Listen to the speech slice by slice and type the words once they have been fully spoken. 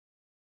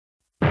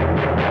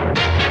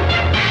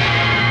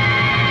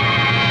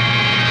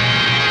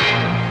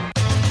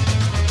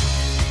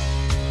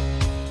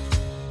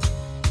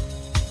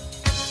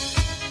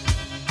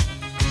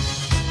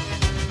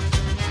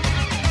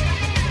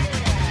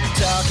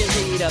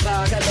Peter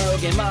Parker,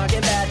 Logan, Mark,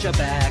 and Batch are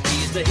back.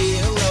 He's the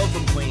hero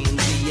from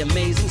Queens, the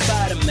Amazing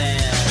Spider-Man.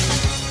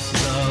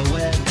 The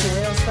Web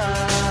Tales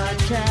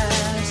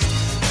Podcast.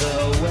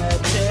 The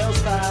Web Tales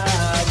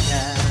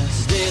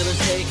Podcast. Villains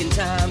taking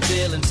time,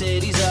 filling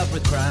cities up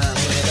with crime.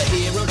 Where the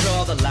hero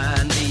draw the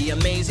line, the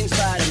Amazing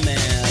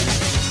Spider-Man.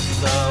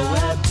 The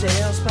Web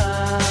Tales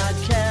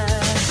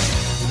Podcast.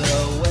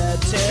 The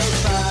Web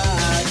Tales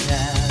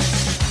Podcast.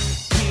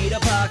 Peter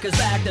Parker's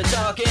back to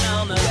talking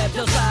on the Web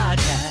Tales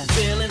Podcast.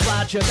 Villains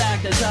watch your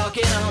back to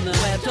talking on the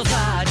Web Tales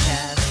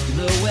Podcast.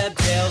 The Web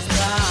Tales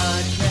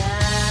Podcast.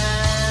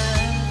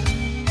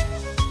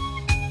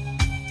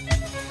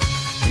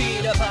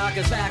 Peter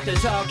Parker's back to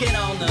talking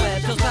on the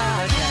Web Tales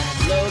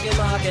Podcast. Logan,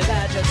 Mark, and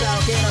Batch are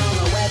talking on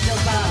the Web Tales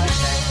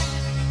Podcast.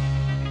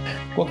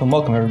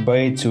 Welcome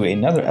everybody to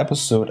another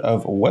episode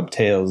of Web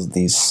Tales,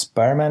 the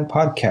Spider-Man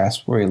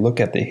podcast, where we look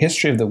at the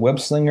history of the web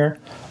slinger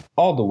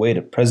all the way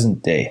to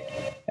present day.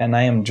 And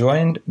I am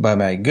joined by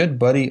my good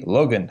buddy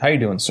Logan. How you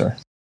doing, sir?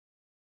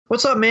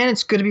 What's up, man?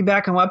 It's good to be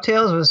back on Web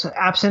Tales. I was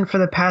absent for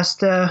the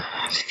past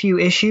few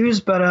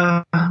issues,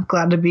 but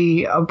glad to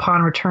be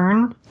upon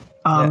return.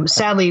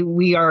 Sadly,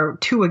 we are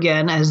two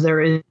again, as there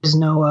is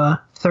no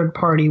third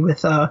party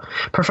with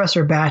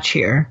Professor Batch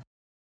here.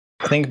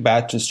 I think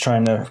Batch is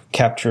trying to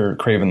capture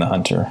Kraven the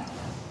Hunter.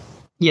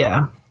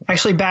 Yeah.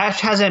 Actually, Batch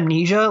has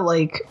amnesia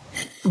like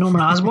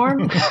Norman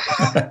Osborn.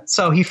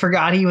 So he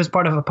forgot he was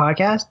part of a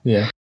podcast.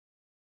 Yeah.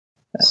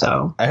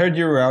 So I heard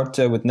you were out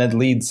with Ned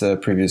Leeds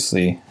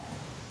previously.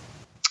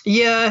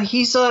 Yeah,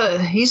 he's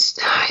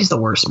the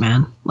worst,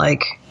 man.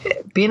 Like,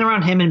 being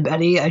around him and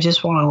Betty, I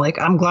just want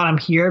to, I'm glad I'm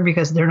here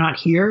because they're not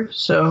here.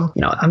 So,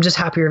 I'm just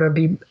happier to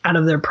be out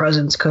of their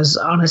presence because,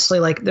 honestly,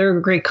 they're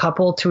a great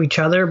couple to each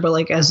other,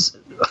 but, as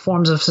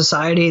forms of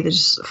society, they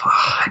just,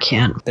 I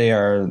can't. They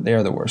are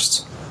the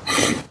worst.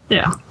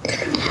 Yeah.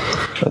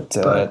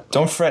 But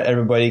don't fret,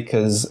 everybody,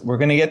 because we're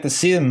going to get to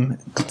see them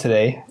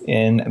today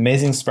in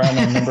Amazing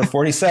Spider-Man number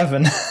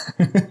 47.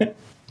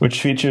 Which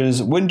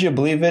features, wouldn't you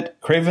believe it,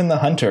 Kraven the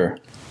Hunter.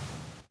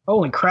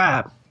 Holy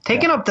crap.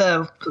 Taking up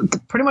the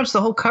pretty much the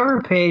whole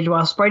cover page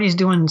while Spidey's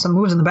doing some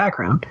moves in the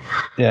background.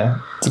 Yeah,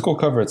 it's a cool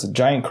cover. It's a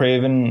giant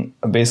Kraven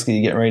basically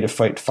getting ready to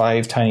fight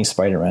 5 tiny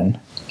Spider-Men.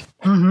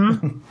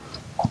 Mm-hmm.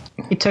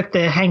 He took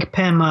the Hank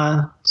Pym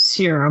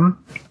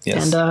serum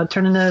and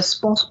turned into a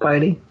small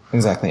Spidey.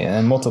 Exactly,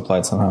 and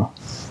multiplied somehow.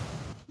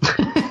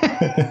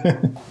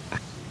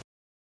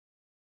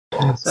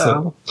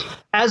 So,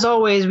 as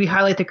always, we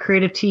highlight the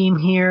creative team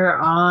here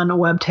on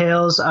Web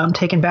Tales.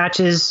 Taking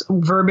Batch's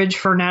verbiage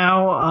for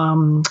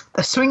now.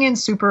 The Swingin'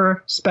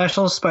 Super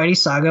Special Spidey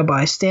Saga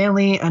by Stan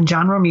Lee and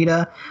John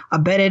Romita,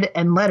 abetted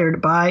and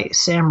lettered by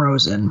Sam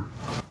Rosen.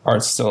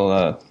 Art's still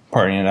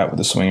partying it out with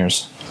the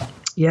Swingers.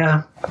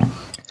 Yeah.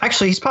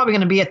 Actually, he's probably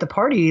going to be at the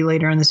party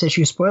later in this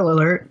issue. Spoiler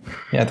alert.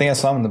 Yeah, I think I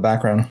saw him in the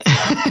background.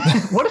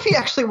 What if he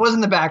actually was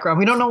in the background?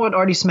 We don't know what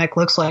Artie Smek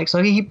looks like, so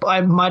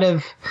I might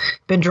have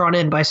been drawn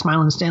in by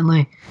Smiling Stan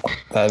Lee.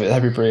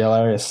 That'd be pretty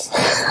hilarious.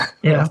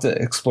 Yeah. We'll have to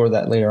explore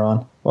that later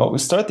on. Well, we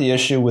start the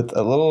issue with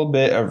a little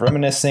bit of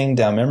reminiscing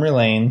down memory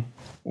lane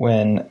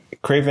when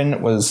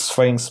Kraven was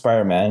fighting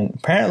Spider-Man.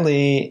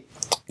 Apparently,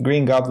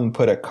 Green Goblin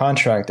put a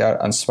contract out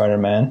on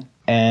Spider-Man.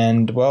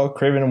 And, well,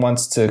 Kraven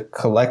wants to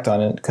collect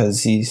on it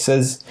because he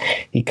says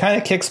he kind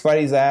of kicked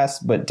Spidey's ass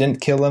but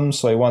didn't kill him,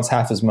 so he wants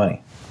half his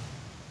money.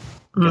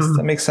 I guess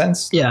that makes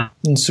sense? Yeah.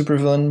 In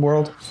supervillain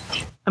world?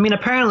 I mean,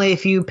 apparently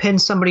if you pin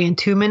somebody in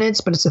 2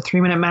 minutes, but it's a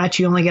 3-minute match,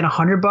 you only get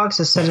 $100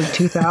 instead of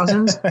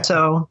 $2,000.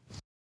 So...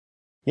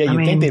 Yeah,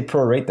 you'd think they'd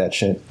prorate that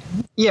shit.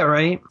 Yeah,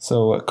 right.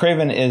 So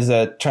Kraven is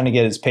trying to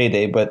get his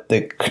payday, but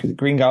the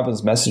Green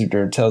Goblin's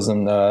messenger tells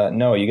him,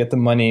 no, you get the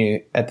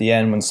money at the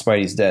end when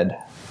Spidey's dead.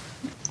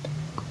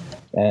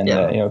 And,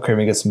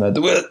 Kraven gets mad.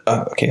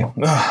 Okay,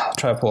 I'll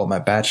try to pull up my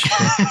batch.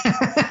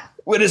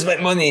 What is my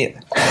money?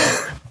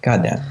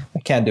 God damn, I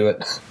can't do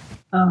it.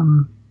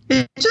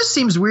 It just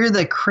seems weird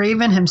that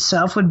Kraven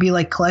himself would be,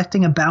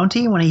 collecting a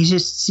bounty when he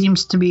just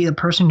seems to be the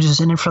person who's just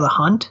in it for the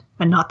hunt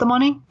and not the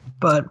money.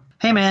 But,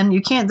 hey, man,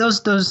 you can't,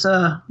 those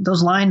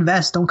lined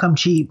vests don't come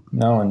cheap.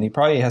 No, and he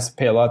probably has to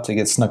pay a lot to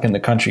get snuck in the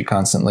country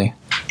constantly.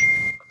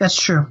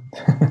 That's true.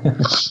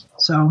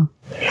 So,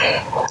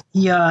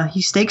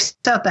 he stakes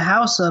out the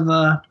house of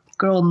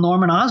good old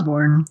Norman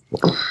Osborn.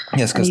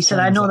 Yes, because he said,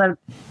 "I know that."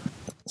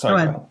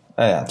 Sorry. Go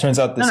ahead. Turns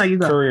out this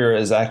courier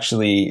is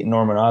actually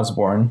Norman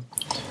Osborn.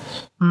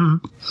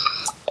 Mm.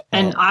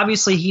 And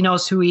obviously, he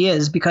knows who he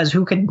is because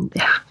you can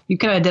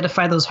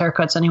identify those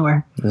haircuts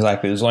anywhere.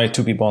 Exactly. There's only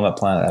 2 people on that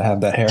planet that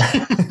have that hair.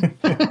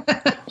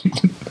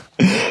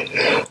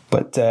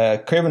 But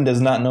Kraven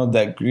does not know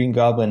that Green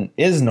Goblin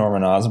is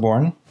Norman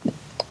Osborn.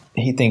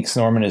 He thinks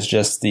Norman is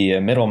just the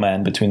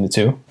middleman between the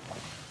two.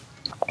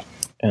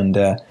 And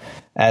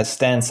as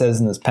Stan says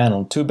in this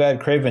panel, too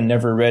bad Kraven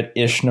never read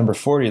Ish number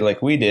 40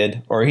 like we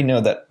did, or he knew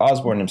that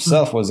Osborn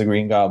himself was a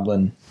Green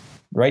Goblin.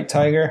 Right,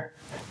 Tiger?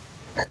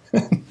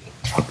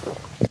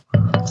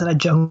 Is that a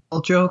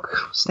jungle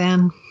joke,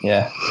 Stan?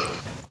 Yeah.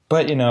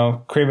 But,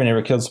 Kraven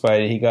never killed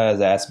Spidey. He got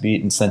his ass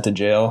beat and sent to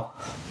jail.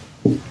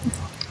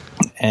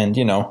 And,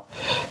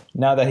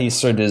 now that he's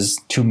served his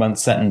 2-month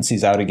sentence,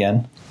 he's out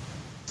again.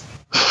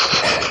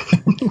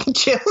 The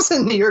jails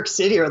in New York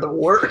City are the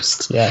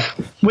worst. Yeah.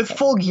 With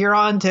full gear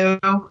on, too.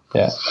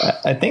 Yeah.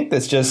 I think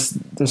that's just,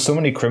 there's so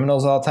many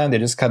criminals all the time, they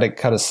just kind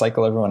of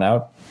cycle everyone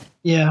out.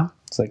 Yeah.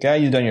 It's like,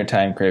 you've done your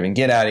time, Kraven.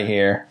 Get out of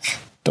here.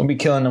 Don't be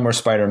killing no more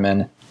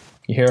Spider-Men.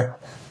 You hear?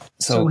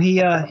 So he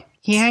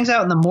hangs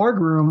out in the morgue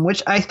room,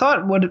 which I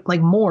thought would, like,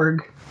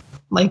 morgue.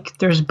 Like,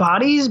 there's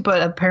bodies,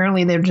 but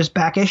apparently they're just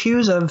back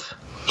issues of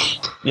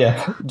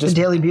the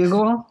Daily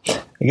Bugle.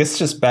 I guess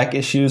just back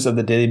issues of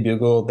the Daily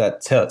Bugle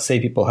that say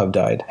people have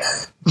died.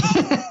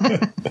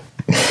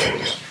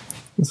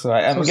 So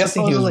I'm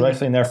guessing he was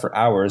rifling there for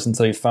hours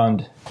until he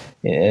found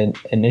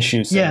an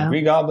issue saying,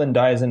 Green Goblin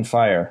dies in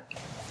fire.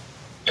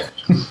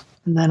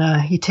 And then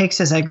he takes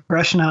his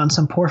aggression out on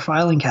some poor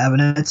filing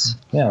cabinets.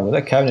 Yeah, what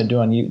did that cabinet do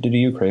to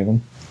you,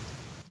 Kraven?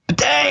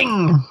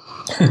 Dang!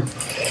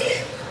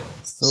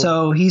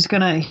 So he's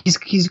gonna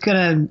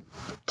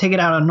take it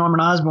out on Norman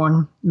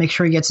Osborn, make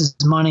sure he gets his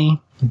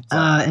money,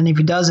 and if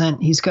he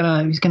doesn't, he's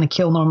gonna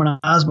kill Norman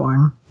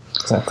Osborn.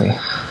 Exactly.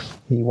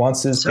 He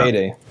wants his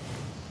payday.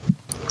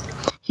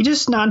 He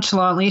just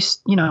nonchalantly,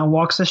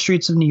 walks the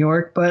streets of New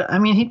York, but I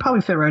mean, he'd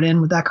probably fit right in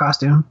with that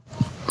costume.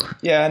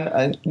 Yeah,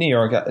 and New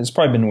York, it's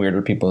probably been weird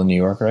for people in New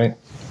York, right?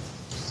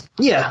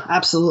 Yeah,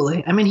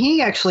 absolutely. I mean,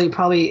 he actually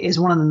probably is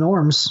one of the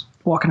norms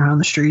walking around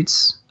the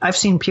streets. I've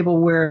seen people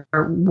wear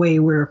way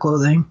weirder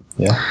clothing.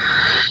 Yeah.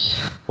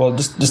 Well,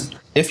 just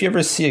if you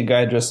ever see a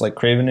guy dressed like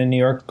Kraven in New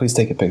York, please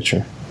take a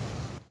picture.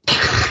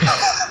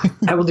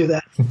 I will do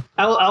that.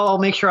 I'll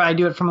make sure I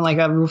do it from like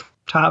a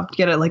rooftop,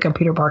 get it like a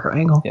Peter Parker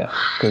angle. Yeah,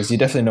 because you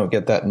definitely don't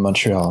get that in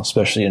Montreal,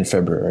 especially in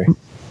February.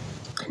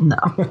 No.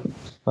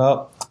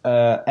 Well,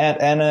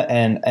 Aunt Anna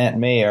and Aunt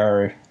May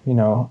are,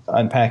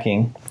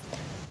 unpacking.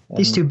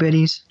 These two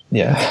biddies.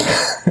 Yeah.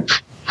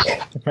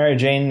 Mary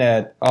Jane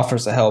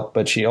offers to help,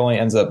 but she only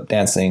ends up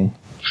dancing.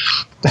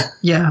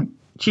 Yeah.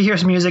 She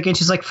hears music and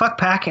she's like, fuck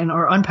packing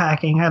or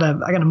unpacking. I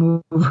gotta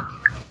move.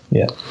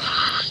 Yeah.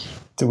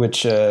 To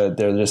which they're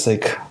just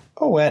like,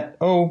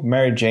 oh,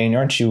 Mary Jane,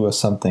 aren't you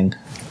something?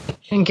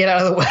 And get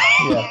out of the way.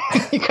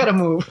 Yeah. You gotta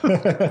move.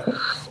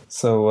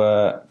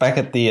 So back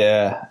at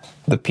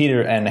the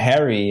Peter and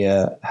Harry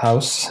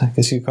house, I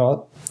guess you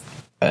call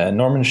it,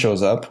 Norman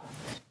shows up.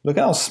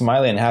 Looking all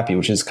smiley and happy,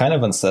 which is kind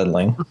of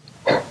unsettling.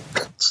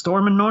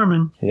 Storm and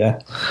Norman. Yeah.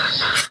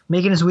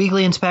 Making his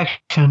weekly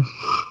inspection.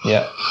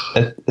 Yeah.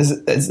 You're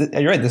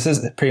right. This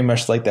is pretty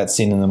much like that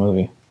scene in the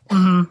movie.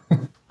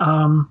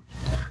 Mm-hmm.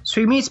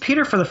 So he meets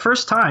Peter for the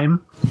first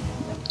time,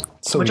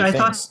 which I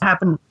thought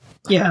happened.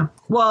 Yeah.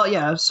 Well,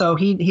 yeah. So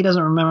he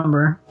doesn't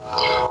remember.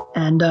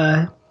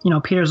 And,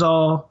 Peter's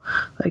all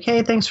like,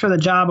 hey, thanks for the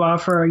job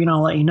offer.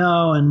 I'll let you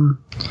know. And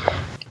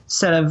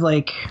instead of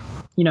like,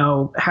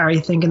 Harry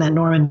thinking that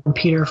Norman and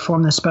Peter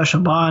formed this special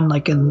bond,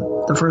 like in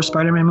the first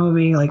Spider-Man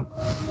movie, like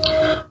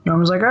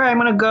Norman's like, all right, I'm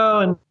going to go.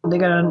 And they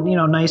got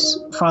a, nice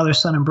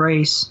father-son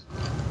embrace.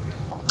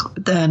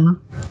 But then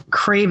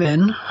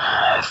Kraven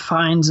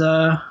finds,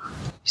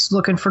 he's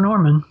looking for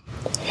Norman.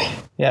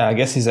 Yeah, I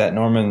guess he's at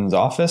Norman's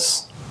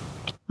office.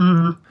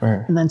 Mm-hmm.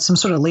 And then some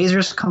sort of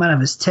lasers come out of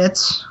his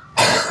tits.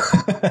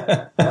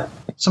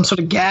 Some sort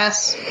of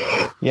gas.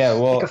 Yeah,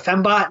 well, like a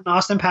fembot in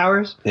Austin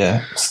Powers.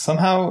 Yeah,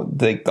 somehow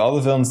all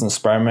the villains in the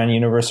Spider-Man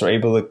universe are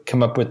able to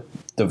come up with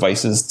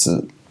devices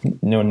to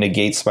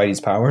negate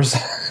Spidey's powers.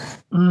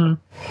 Mm.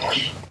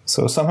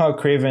 So somehow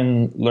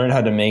Kraven learned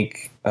how to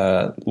make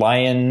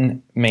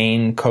lion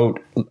mane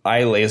coat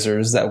eye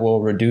lasers that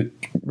will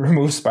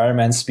remove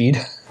Spider-Man's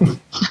speed.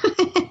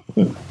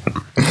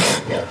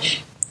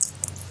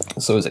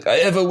 So he's like, I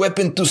have a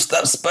weapon to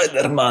stop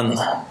Spider-Man.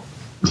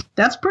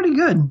 That's pretty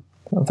good.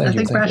 Well, I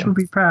think Brash would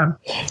be proud.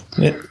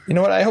 You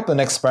know what? I hope the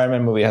next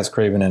Spider-Man movie has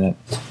Kraven in it.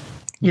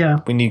 Yeah.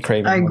 We need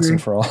Kraven once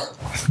and for all.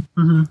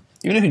 Mm-hmm.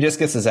 Even if he just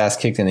gets his ass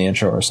kicked in the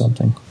intro or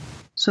something.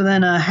 So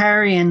then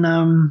Harry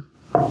and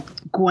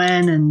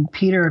Gwen and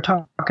Peter are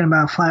talking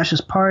about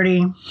Flash's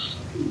party.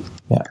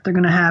 Yeah. They're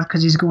going to have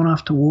because he's going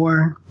off to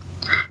war.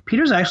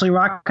 Peter's actually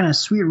rocking a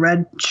sweet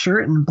red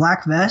shirt and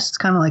black vest. It's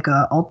kind of like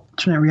a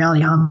alternate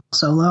reality Han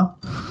Solo.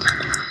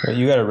 Wait,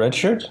 you got a red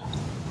shirt?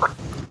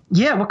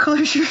 Yeah, what color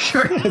is your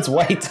shirt? It's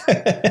white.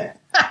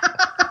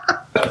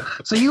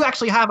 So you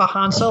actually have a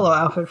Han Solo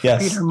outfit for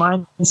Yes. Peter.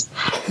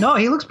 No,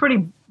 he looks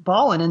pretty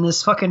ballin' in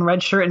this fucking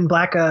red shirt and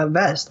black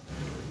vest.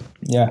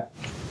 Yeah.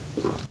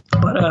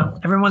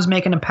 But everyone's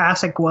making a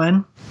pass at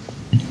Gwen.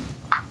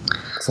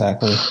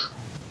 Exactly.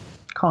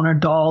 Calling her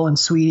doll and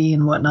sweetie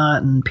and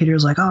whatnot. And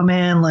Peter's like, oh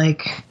man,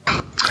 like,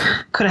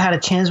 could have had a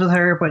chance with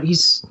her, but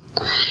he's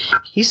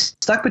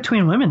stuck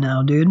between women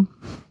now, dude.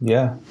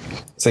 Yeah.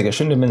 It's like I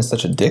shouldn't have been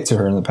such a dick to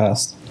her in the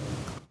past.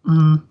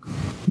 Mm.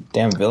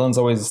 Damn, villains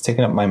always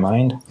taking up my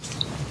mind.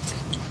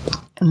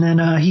 And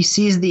then he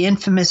sees the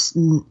infamous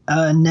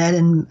Ned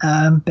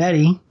and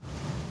Betty.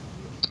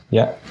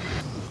 Yeah.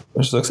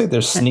 Which looks like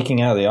they're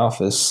sneaking out of the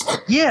office.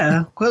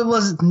 Yeah, well, it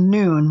was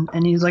noon,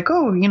 and he's like,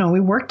 "Oh, we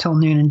work till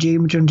noon." And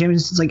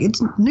Jameson's like,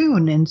 "It's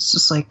noon," and it's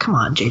just like, "Come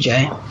on,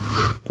 JJ."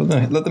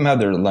 Let them have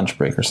their lunch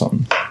break or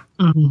something.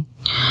 Mm-hmm.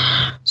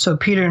 So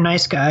Peter,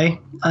 nice guy,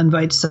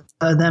 invites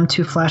them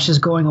to Flash's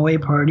going away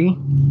party,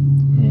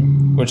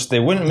 which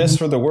they wouldn't miss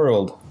for the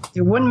world.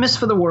 They wouldn't miss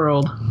for the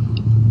world.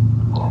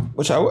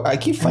 Which I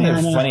keep finding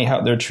it funny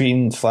how they're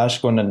treating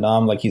Flash going to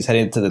Nam like he's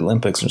headed to the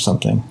Olympics or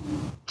something.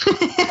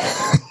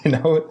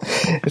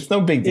 It's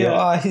no big deal.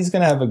 Yeah. He's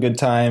gonna have a good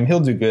time. He'll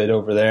do good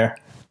over there.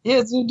 Yeah,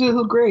 it's gonna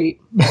do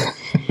great.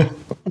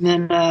 And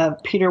then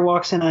Peter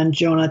walks in on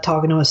Jonah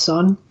talking to his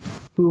son,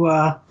 who,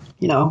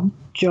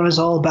 Jonah's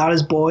all about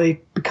his boy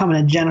becoming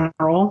a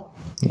general.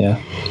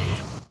 Yeah.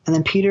 And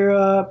then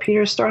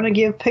Peter's starting to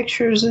give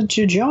pictures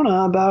to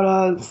Jonah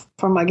about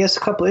from I guess a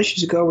couple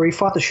issues ago where he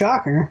fought the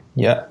Shocker.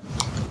 Yeah.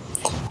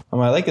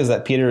 What I like is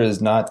that Peter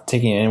is not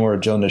taking any more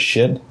of Jonah's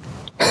shit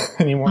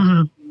anymore.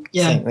 Mm-hmm.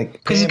 Yeah,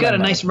 because he's got a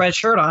nice red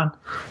shirt on.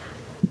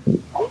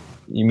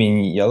 You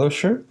mean yellow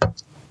shirt?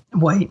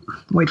 White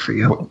for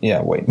you.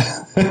 Yeah, white.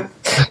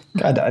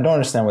 God, I don't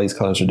understand why these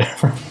colors are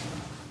different.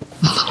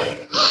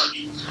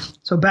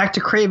 So back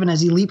to Kraven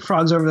as he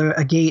leapfrogs over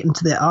a gate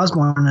into the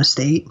Osborn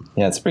estate.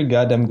 Yeah, it's a pretty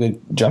goddamn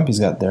good jump he's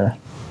got there.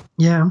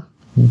 Yeah.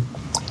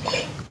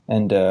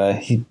 And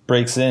he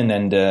breaks in,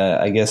 and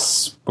I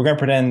guess we're going to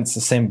pretend it's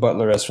the same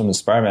butler as from the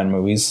Spider-Man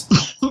movies.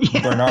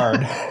 Yeah.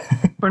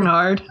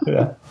 Bernard.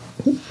 Yeah.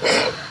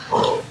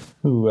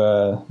 Who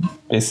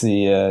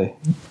basically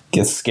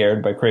gets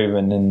scared by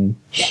Kraven, and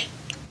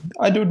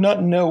I do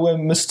not know where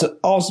Mr.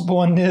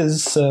 Osborn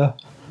is.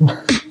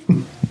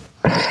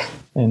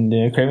 And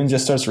Kraven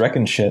just starts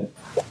wrecking shit.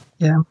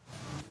 Yeah.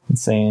 And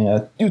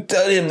saying, you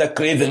tell him that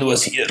Kraven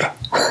was here.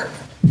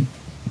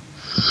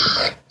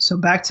 So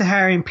back to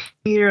Harry and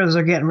Peter as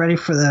they're getting ready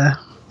for the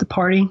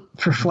party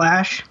for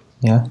Flash.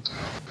 Yeah.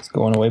 It's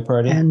going away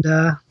party. And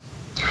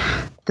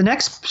the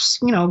next,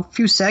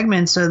 few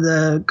segments of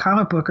the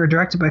comic book are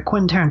directed by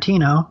Quentin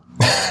Tarantino.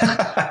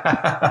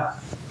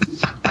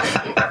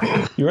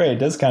 You're right. It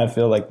does kind of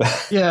feel like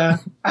that. Yeah.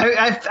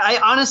 I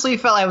honestly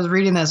felt I was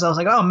reading this. I was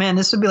like, oh, man,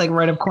 this would be like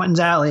right up Quentin's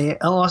alley.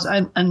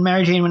 And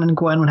Mary Jane and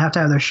Gwen would have to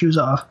have their shoes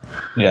off.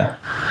 Yeah.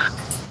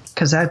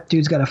 Because that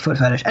dude's got a foot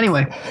fetish.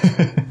 Anyway.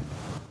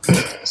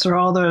 So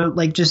all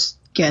the, just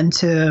getting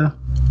to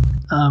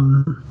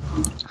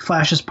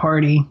Flash's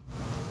party.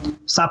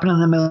 Stopping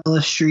in the middle of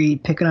the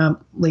street, picking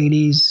up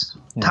ladies,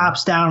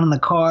 tops down in the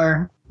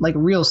car, like a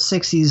real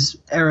 60s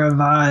era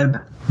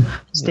vibe.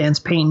 Stan's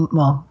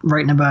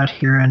writing about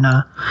here, and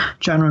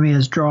John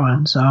Romita's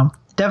drawing. So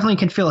definitely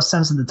can feel a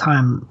sense of the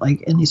time,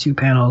 like in these few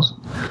panels.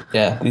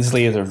 Yeah, these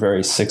ladies are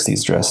very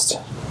 60s dressed.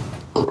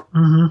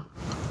 Mm-hmm.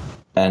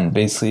 And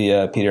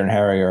basically, Peter and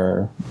Harry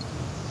are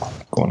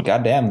going,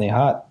 goddamn, they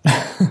hot.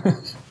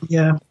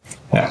 Yeah.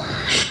 Yeah.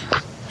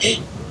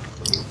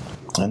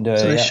 And,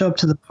 so they show up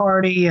to the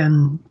party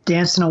and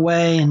dancing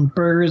away and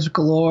burgers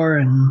galore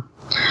and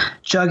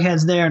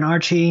Jughead's there and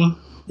Archie.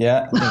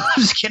 Yeah.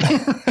 I'm just kidding.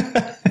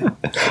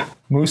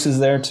 Moose is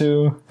there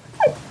too.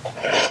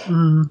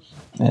 Mm.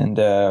 And,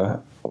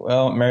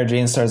 Mary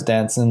Jane starts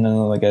dancing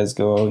and the guys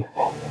go,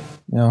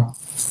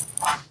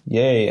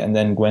 yay. And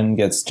then Gwen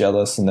gets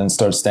jealous and then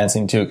starts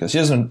dancing too because she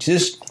doesn't want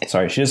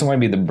to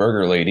be the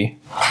burger lady.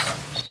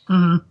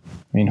 Mm-hmm. I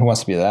mean, who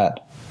wants to be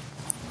that?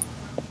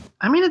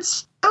 I mean, it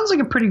sounds like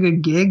a pretty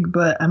good gig,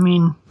 but I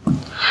mean,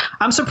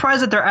 I'm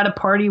surprised that they're at a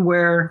party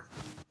where,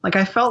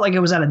 I felt like it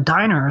was at a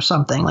diner or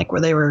something,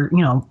 where they were,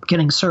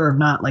 getting served,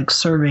 not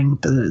serving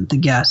the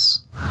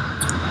guests.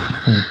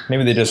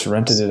 Maybe they just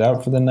rented it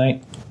out for the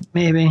night.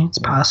 Maybe it's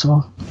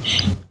possible.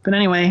 But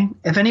anyway,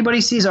 if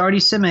anybody sees Artie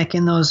Simic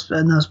in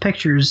those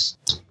pictures,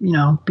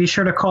 be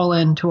sure to call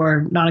in to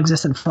our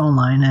non-existent phone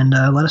line and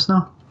let us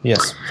know.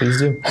 Yes, please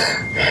do.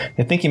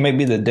 I think he might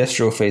be the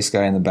Destro face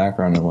guy in the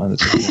background in one of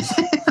the pictures.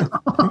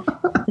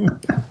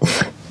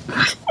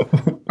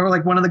 Or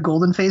one of the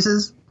golden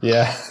faces.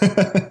 Yeah.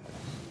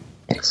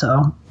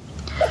 So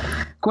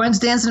Gwen's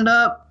dancing it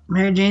up,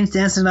 Mary Jane's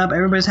dancing it up,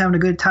 everybody's having a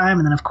good time,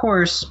 and then of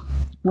course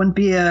wouldn't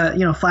be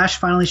Flash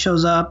finally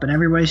shows up and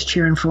everybody's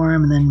cheering for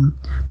him, and then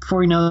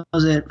before he knows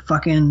it,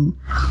 fucking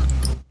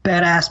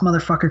badass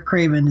motherfucker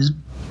Kraven just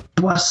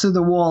busts through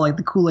the wall like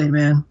the Kool-Aid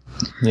man.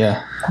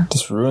 Yeah.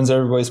 Just ruins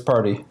everybody's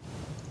party.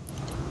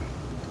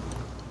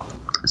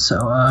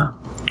 So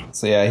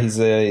yeah, he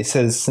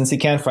says since he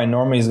can't find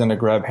Norman, he's going to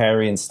grab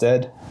Harry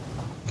instead.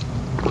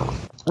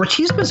 Which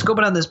he's been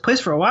scoping out this place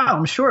for a while,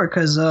 I'm sure,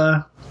 because,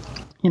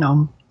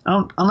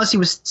 unless he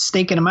was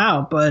staking him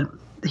out, but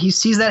he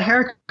sees that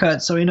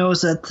haircut, so he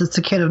knows that it's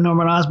a kid of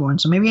Norman Osborn.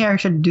 So maybe Harry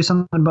should do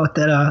something about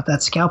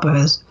that scalp of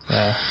his.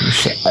 Yeah,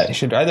 I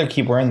should either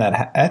keep wearing that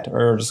hat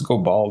or just go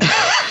bald.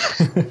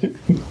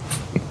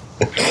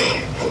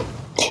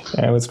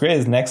 And what's great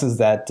is next is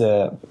that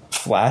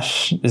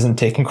Flash isn't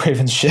taking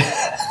Kraven's shit.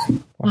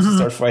 Wants to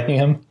start fighting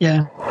him.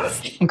 Yeah.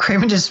 And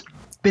Kraven just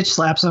bitch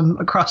slaps him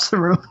across the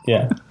room.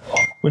 Yeah.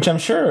 Which I'm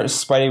sure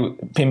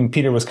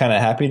Peter was kind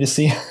of happy to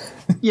see.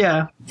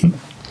 Yeah.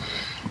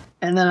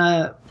 And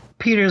then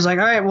Peter's like,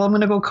 all right, well, I'm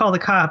going to go call the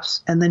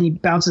cops. And then he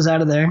bounces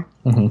out of there.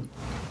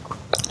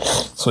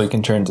 So he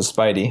can turn to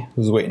Spidey,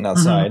 who's waiting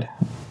outside.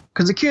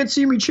 Because they can't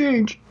see me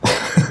change.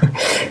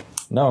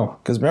 No,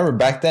 because remember,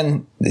 back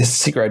then, his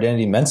secret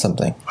identity meant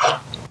something.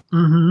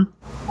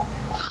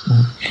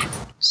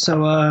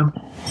 So,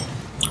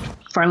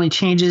 finally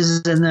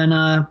changes, and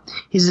then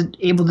he's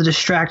able to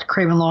distract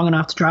Kraven long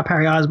enough to drop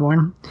Harry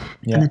Osborn.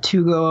 Yeah. And the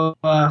two go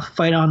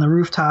fight on the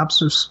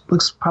rooftops, which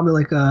looks probably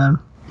like a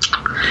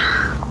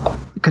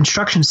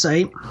construction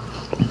site.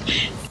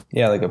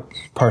 Yeah, like a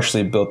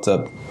partially built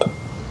up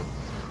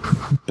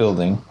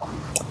building.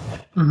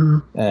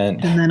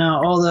 And then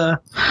all the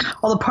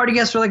party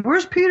guests are like,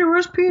 "Where's Peter?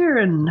 Where's Peter?"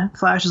 And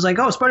Flash is like,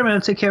 "Oh, Spider-Man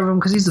will take care of him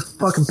because he's the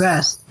fucking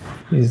best."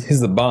 he's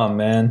the bomb,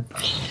 man.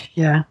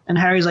 Yeah, and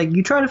Harry's like,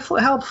 "You try to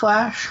help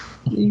Flash.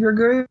 You're a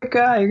great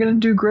guy. You're gonna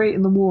do great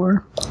in the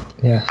war."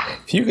 Yeah.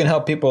 If you can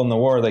help people in the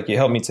war like you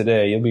helped me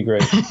today, you'll be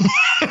great.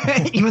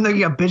 Even though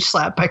you got bitch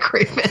slapped by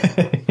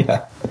Kraven.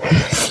 Yeah.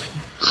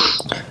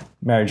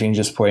 Mary Jane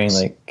just pointing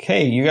like,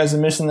 "Hey, you guys are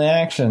missing the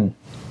action."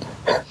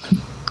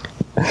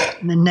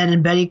 And then Ned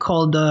and Betty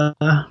called.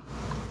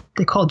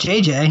 They called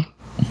JJ.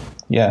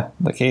 Yeah,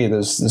 like, hey,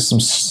 there's some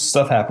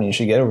stuff happening. You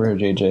should get over here,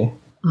 JJ.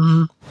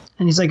 And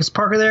he's like, "Is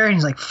Parker there?" And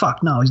he's like,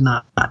 "Fuck, no, he's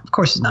not. Of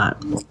course he's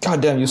not."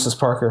 Goddamn useless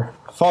Parker.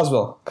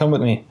 Foswell, come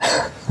with me.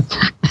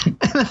 And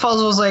then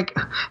Foswell's like,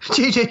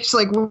 JJ's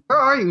like, "Where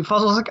are you?"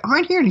 Foswell's like, "I'm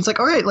right here." And he's like,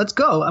 "All right, let's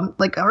go." I'm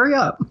like, "Hurry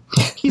up."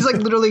 He's like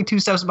literally 2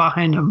 steps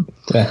behind him.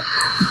 Yeah.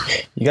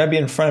 You gotta be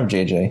in front of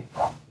JJ.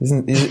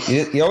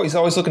 He's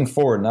always looking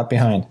forward, not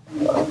behind.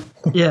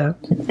 Yeah.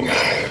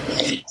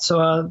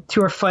 So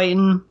two are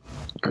fighting,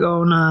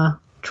 going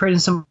trading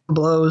some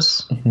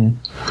blows.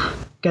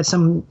 Get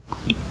some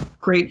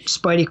great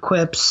Spidey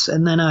quips,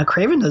 and then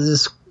Kraven does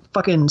this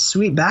fucking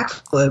sweet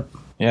backflip.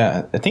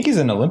 Yeah, I think he's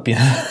an Olympian.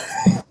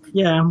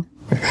 Yeah.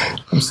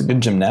 There's some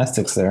good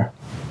gymnastics there.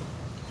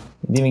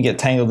 He didn't even get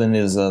tangled in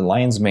his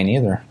lion's mane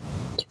either.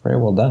 It's very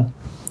well done.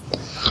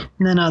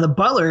 And then the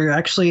butler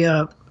actually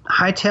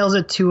hightails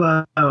it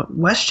to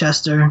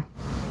Westchester.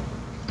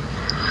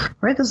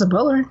 Right, that's the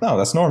butler? No,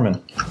 that's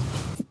Norman.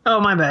 Oh,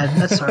 my bad.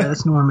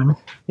 That's Norman.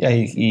 Yeah,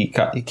 he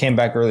came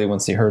back early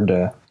once he heard...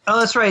 Oh,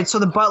 that's right. So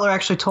the butler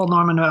actually told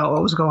Norman about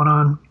what was going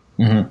on.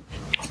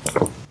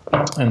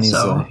 And he's,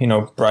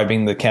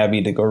 bribing the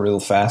cabbie to go real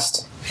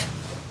fast.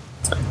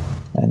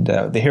 And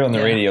they hear on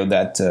the radio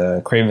that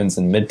Kraven's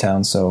in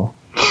Midtown, so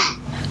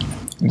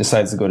he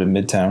decides to go to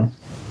Midtown.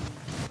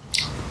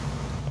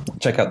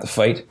 Check out the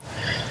fight.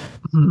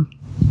 And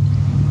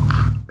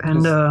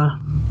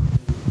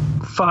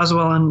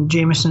Foswell and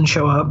Jameson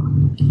show up.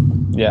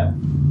 Yeah.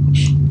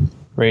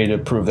 Ready to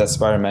prove that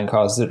Spider-Man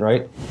caused it,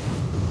 right?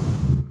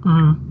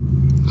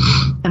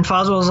 And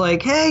Foswell's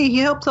like, "Hey, he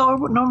helped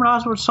Norman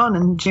Osborn's son."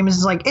 And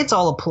Jameson's like, "It's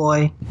all a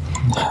ploy.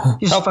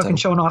 He's just fucking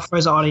showing off for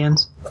his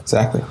audience."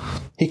 Exactly.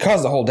 He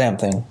caused the whole damn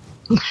thing.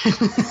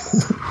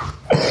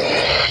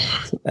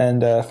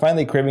 And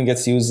finally, Kraven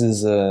gets to use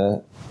his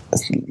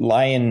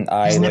lion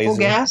eye his nipple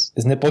laser. gas?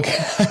 His nipple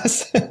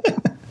gas.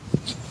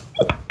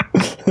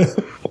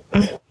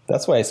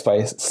 That's why I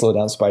slow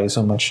down Spidey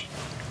so much.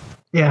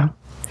 Yeah.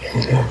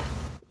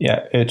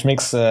 Yeah, it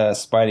makes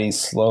Spidey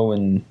slow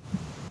and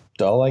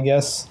dull, I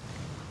guess.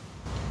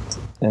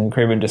 And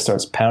Kraven just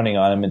starts pounding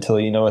on him until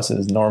he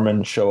notices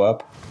Norman show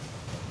up,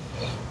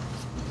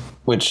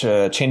 which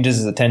changes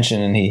his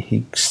attention, and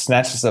he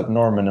snatches up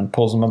Norman and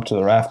pulls him up to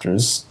the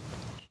rafters,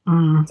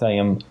 telling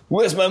him,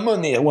 "Where's my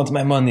money? I want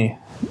my money."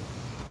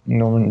 And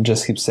Norman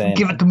just keeps saying,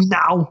 "Give it to me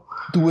now.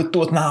 Do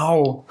it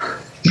now."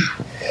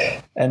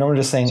 And Norman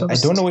just saying, "I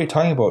don't know what you're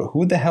talking about.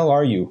 Who the hell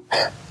are you?"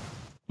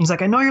 He's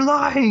like, "I know you're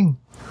lying.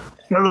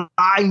 You're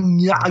lying."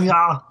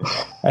 Yeah.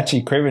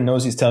 Actually, Kraven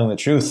knows he's telling the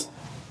truth.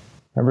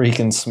 Remember, he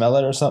can smell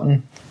it or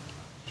something?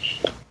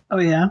 Oh,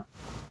 yeah.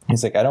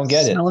 He's like, "I don't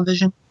get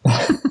Smell-o-vision.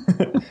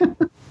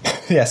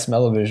 Yeah,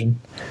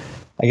 smell-o-vision.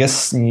 I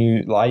guess when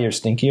you lie, you're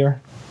stinkier.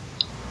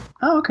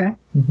 Oh, okay.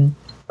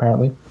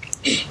 Apparently.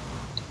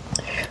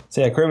 So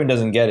yeah, Kraven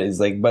doesn't get it.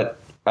 He's like, "But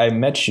I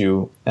met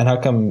you, and how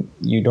come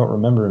you don't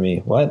remember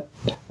me?" "What?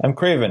 I'm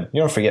Kraven. You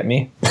don't forget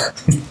me."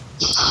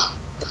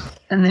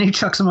 And then he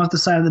chucks him off the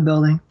side of the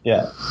building.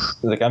 Yeah.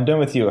 He's like, "I'm done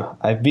with you.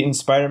 I've beaten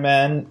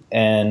Spider-Man,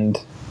 and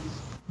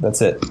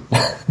that's it."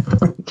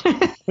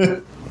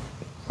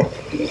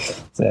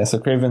 So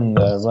Kraven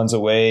runs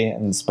away,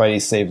 and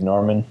Spidey saves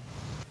Norman.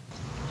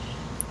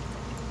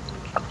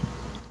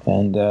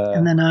 And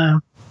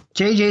then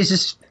JJ's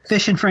just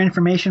fishing for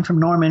information from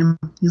Norman.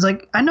 He's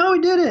like, "I know he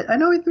did it. I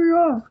know he threw you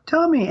off.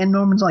 Tell me." And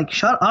Norman's like,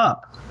 "Shut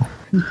up.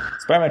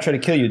 Spider-Man tried to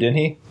kill you, didn't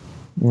he?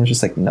 And we're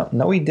just like,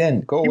 no, he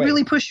didn't. Go away. He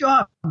really pushed you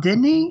off,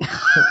 didn't he?"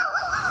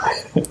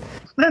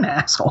 What an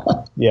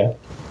asshole. Yeah.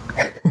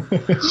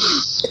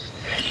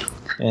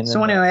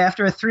 So anyway,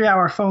 after a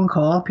 3-hour phone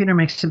call, Peter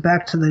makes it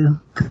back to the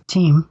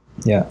team.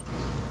 Yeah.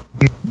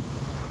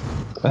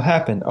 What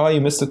happened? "Oh,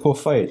 you missed a cool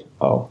fight."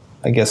 "Oh,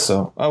 I guess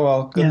so." "Oh,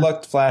 well, good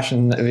luck, Flash,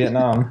 in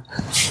Vietnam."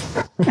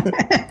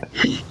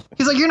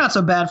 He's like, "You're not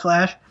so bad,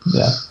 Flash."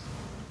 Yeah.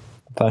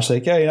 Flash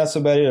like, yeah, you're not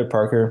so bad either,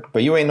 Parker,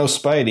 but you ain't no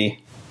Spidey.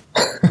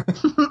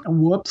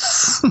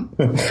 Whoops.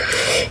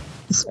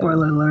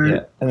 Spoiler alert.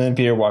 Yeah. And then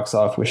Peter walks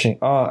off wishing,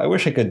 oh, I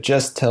wish I could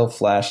just tell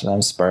Flash that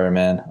I'm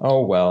Spider-Man.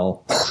 Oh,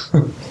 well.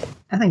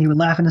 I think he would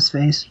laugh in his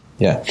face.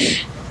 Yeah.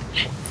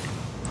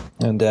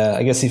 And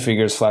I guess he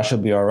figures Flash will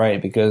be all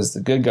right because the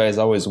good guys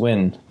always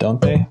win,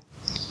 don't they?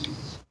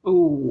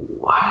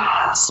 Ooh.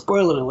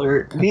 Spoiler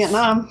alert.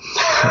 Vietnam.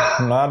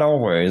 Not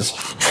always.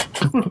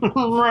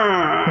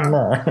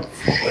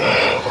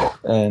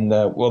 And,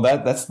 well,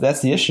 that's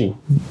the issue.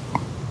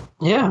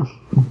 Yeah.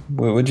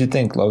 What'd you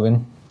think,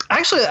 Logan?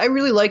 Actually, I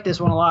really like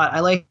this one a lot. I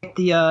like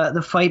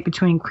the fight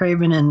between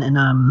Kraven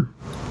and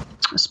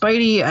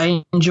Spidey.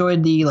 I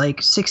enjoyed the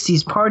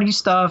 60s party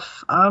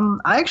stuff.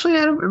 I actually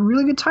had a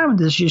really good time with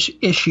this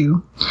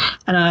issue,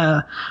 and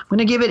I'm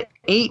gonna give it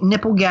 8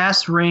 nipple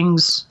gas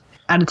rings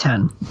out of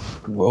 10.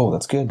 Whoa,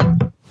 that's good.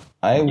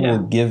 I will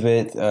give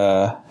it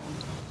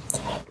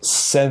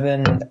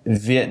 7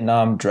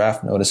 Vietnam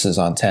draft notices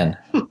on 10.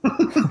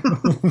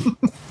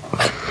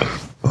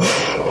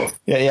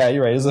 Yeah,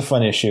 you're right. It's a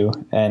fun issue,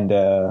 and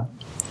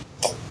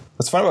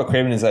what's fun about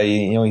Kraven is that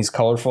he's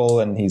colorful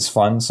and he's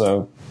fun,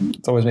 so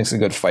it always makes a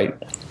good fight.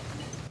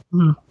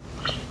 Mm.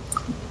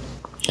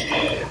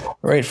 All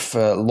right,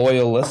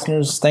 loyal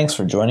listeners, thanks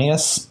for joining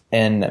us,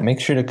 and make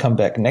sure to come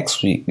back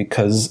next week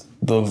because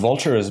the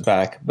Vulture is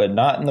back, but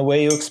not in the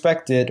way you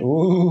expected.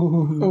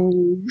 Ooh.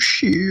 Oh,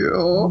 shit.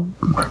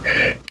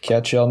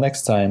 Catch y'all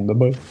next time.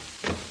 Bye-bye.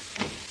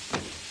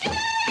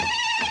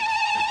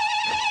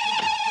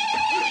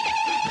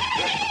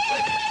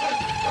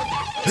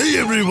 Hey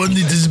everyone,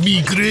 it is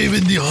me,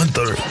 Kraven the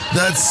Hunter.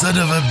 That son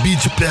of a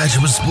bitch Bash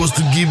was supposed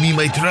to give me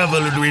my travel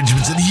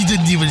arrangements and he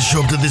didn't even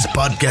show up to this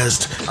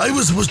podcast. I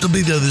was supposed to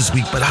be there this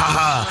week, but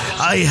haha,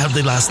 I have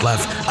the last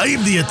laugh. I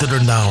am the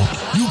editor now.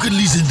 You can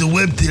listen to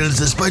Web Tales,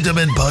 the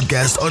Spider-Man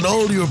podcast on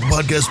all your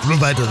podcast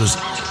providers,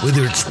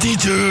 whether it's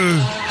Stitcher,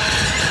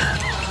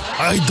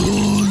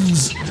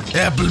 iTunes,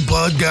 Apple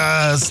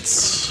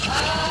Podcasts,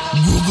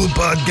 Google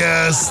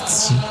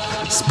Podcasts,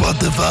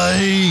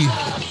 Spotify,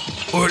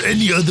 or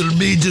any other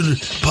major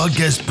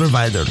podcast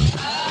provider.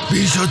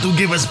 Be sure to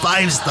give us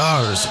 5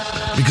 stars,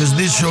 because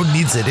this show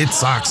needs it. It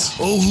sucks.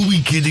 Oh, who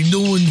we kidding?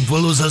 No one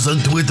follows us on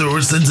Twitter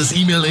or sends us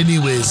email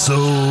anyway, so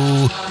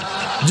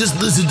just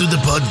listen to the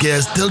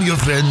podcast, tell your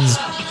friends,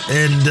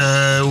 and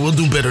we'll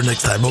do better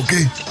next time,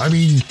 okay? I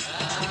mean,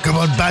 come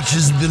on, Batch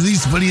is the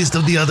least funniest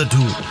of the other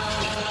two.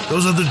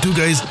 Those other 2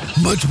 guys,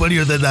 much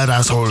funnier than that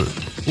asshole.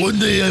 One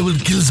day I will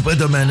kill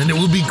Spider-Man and it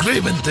will be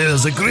Kraven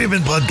Tales, a Kraven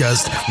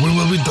podcast, where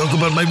we will talk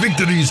about my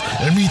victories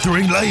and me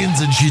throwing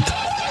lions and shit.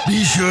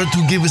 Be sure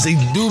to give us a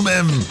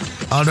doom-em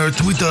on our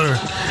Twitter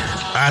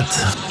at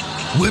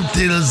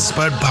WebTales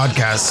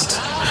Podcast.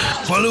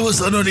 Follow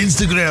us on our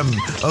Instagram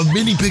of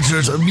many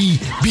pictures of me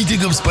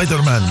beating up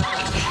Spider-Man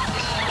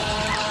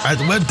at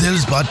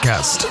WebTales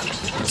Podcast.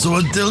 So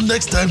until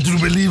next time, true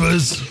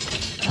believers,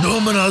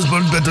 Norman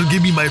Osborn better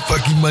give me my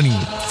fucking money.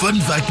 Fun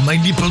fact, my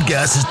nipple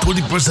gas is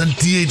 20%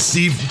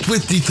 THC,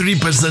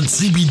 53%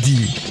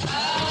 CBD.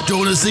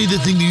 Jonah, say the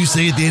thing that you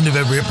say at the end of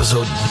every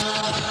episode.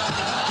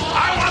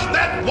 I want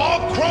that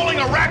wall-crawling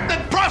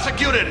arachnid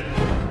prosecuted!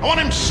 I want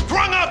him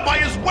strung up by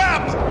his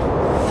web!